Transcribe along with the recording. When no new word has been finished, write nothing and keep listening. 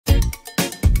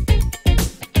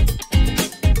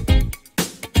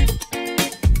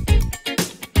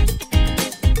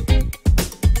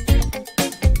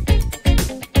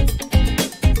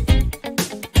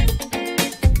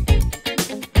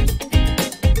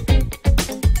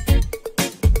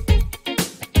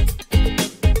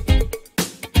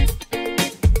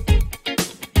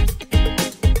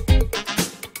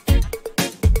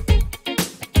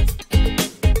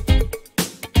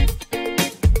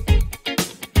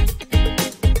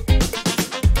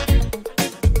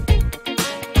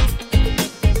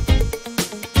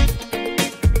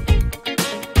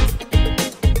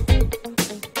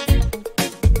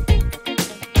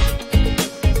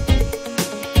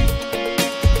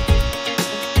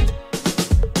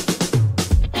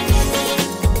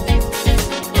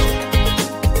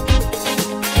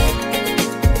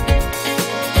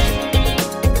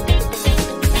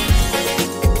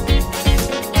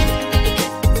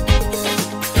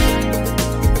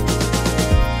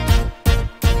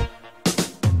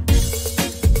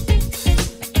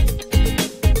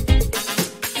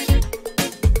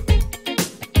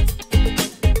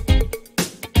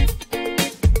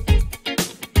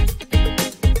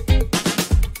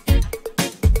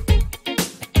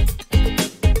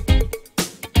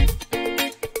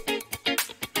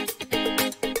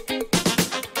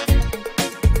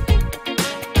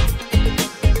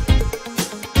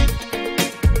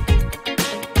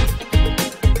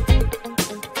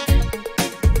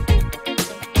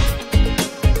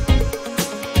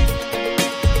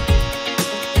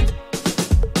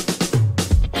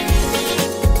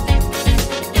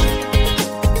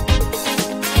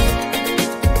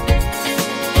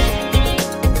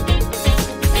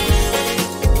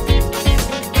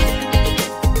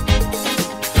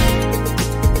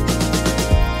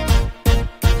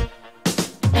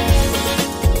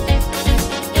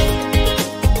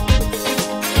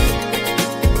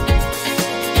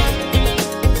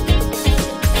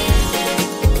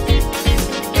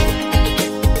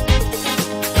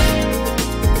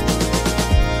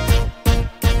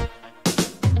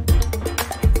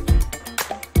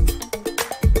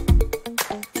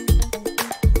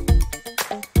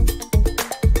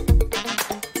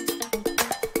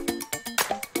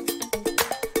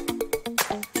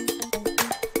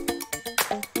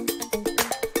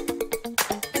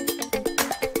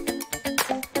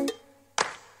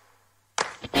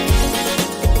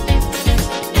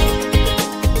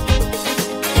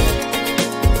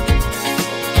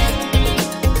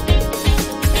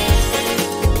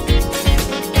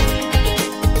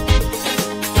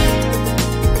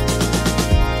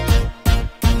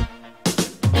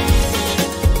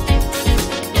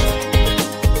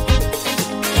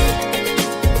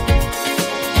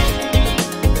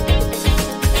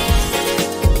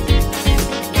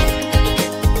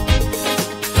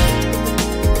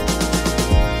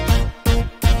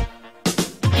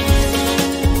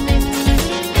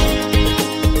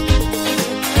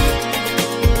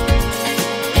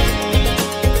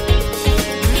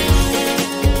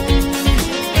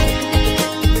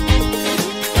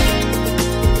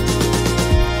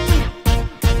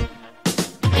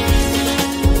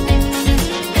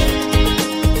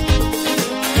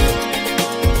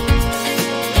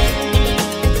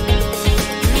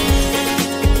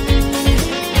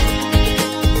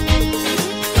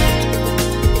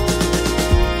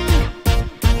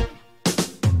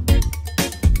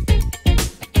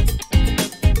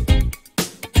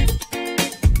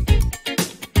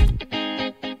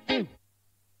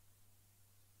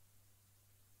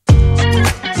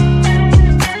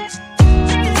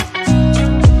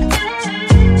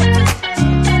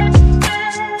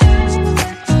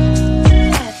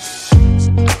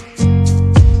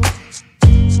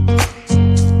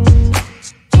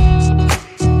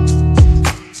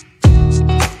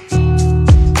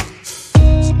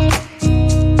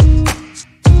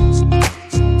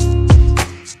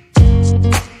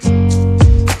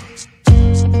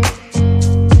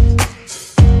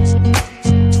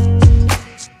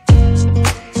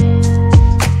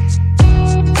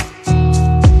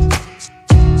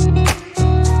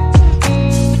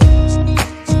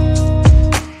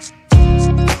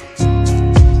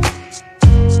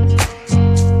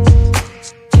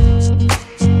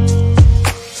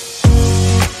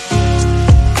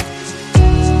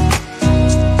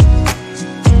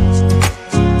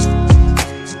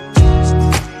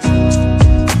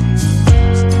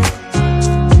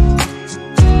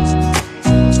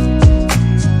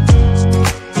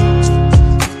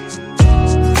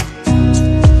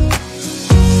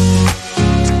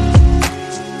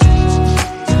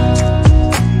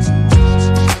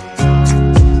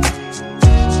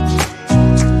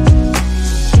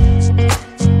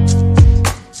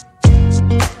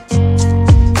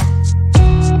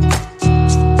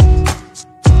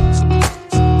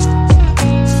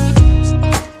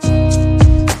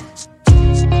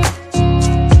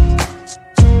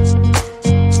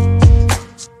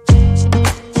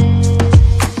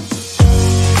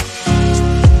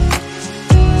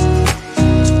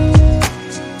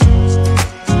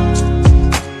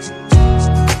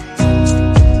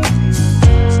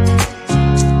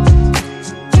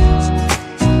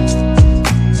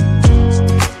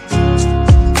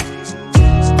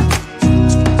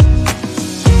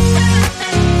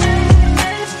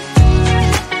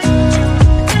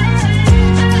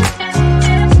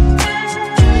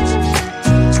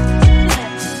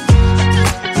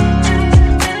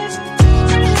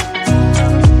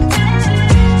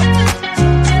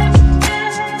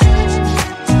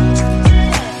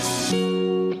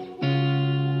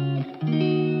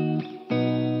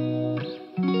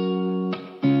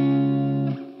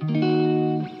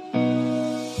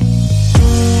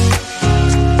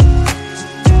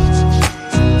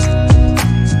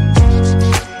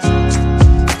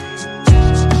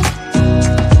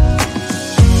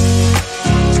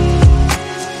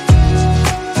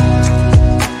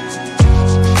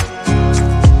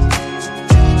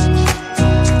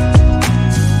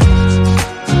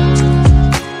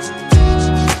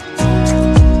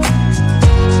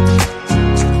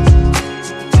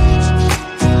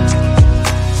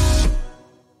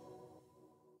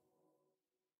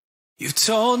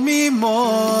told me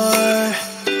more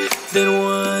than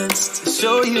once to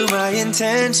show you my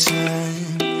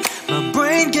intention. My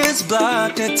brain gets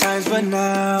blocked at times, but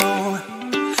now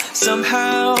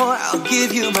somehow I'll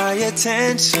give you my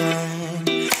attention.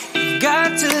 You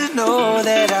got to know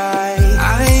that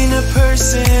I ain't a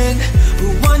person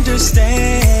who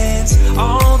understands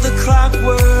all the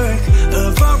clockwork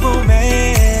of our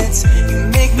romance. You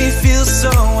make me feel so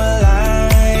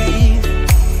alive,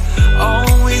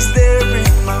 always there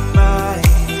in my mind.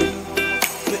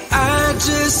 But I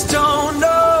just don't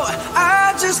know,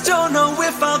 I just don't know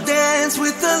if I'll dance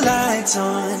with the lights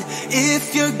on.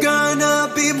 If you're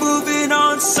gonna be moving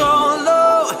on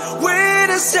solo, wait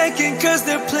a second, cause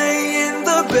they're playing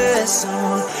the best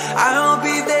song. I'll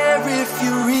be there if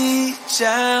you reach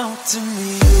out to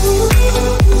me.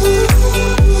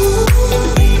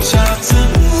 Reach out to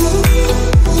me.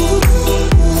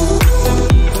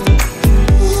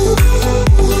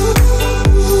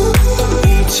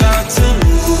 Reach out to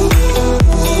me.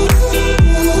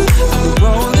 I'm a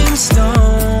rolling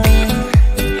stone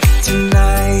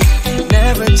tonight,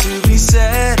 never to be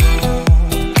settled.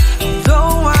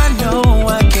 Though I know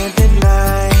I can't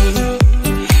deny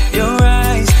your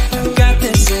eyes, I've got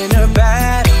this inner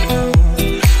battle.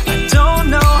 I don't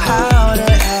know how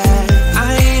to act.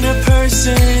 I ain't a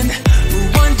person who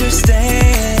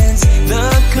understands the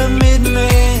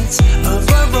commitments of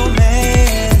a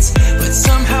romance, but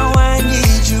somehow I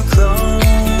need you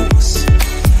close.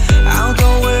 I'll go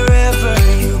wherever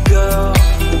you go.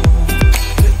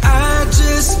 But I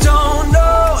just don't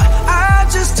know, I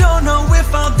just don't know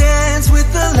if I'll dance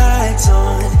with the lights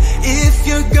on. If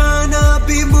you're gonna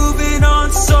be moving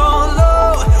on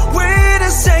solo, wait a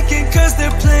second, cause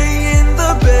they're playing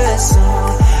the best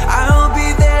song. I'll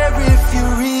be there if you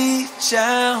reach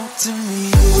out to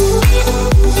me.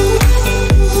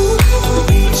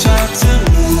 Reach out to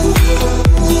me.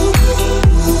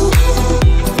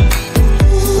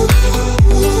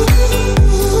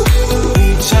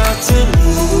 Reach out to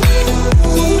me.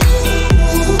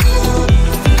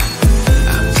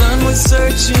 I'm done with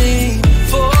searching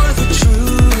for the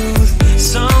truth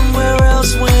somewhere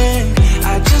else when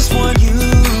I just want you.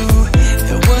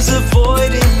 There was a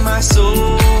void in my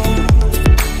soul.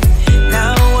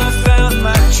 Now I found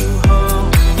my true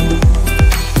home.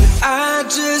 But I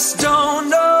just don't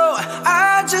know,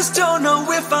 I just don't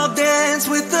know if I'll dance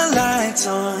with the lights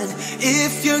on.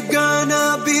 If you're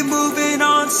gonna be moving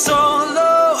on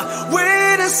solo,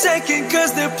 wait a second,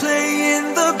 cause they're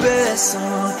playing the best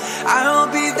song. I'll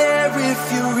be there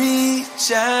if you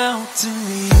reach out to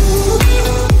me.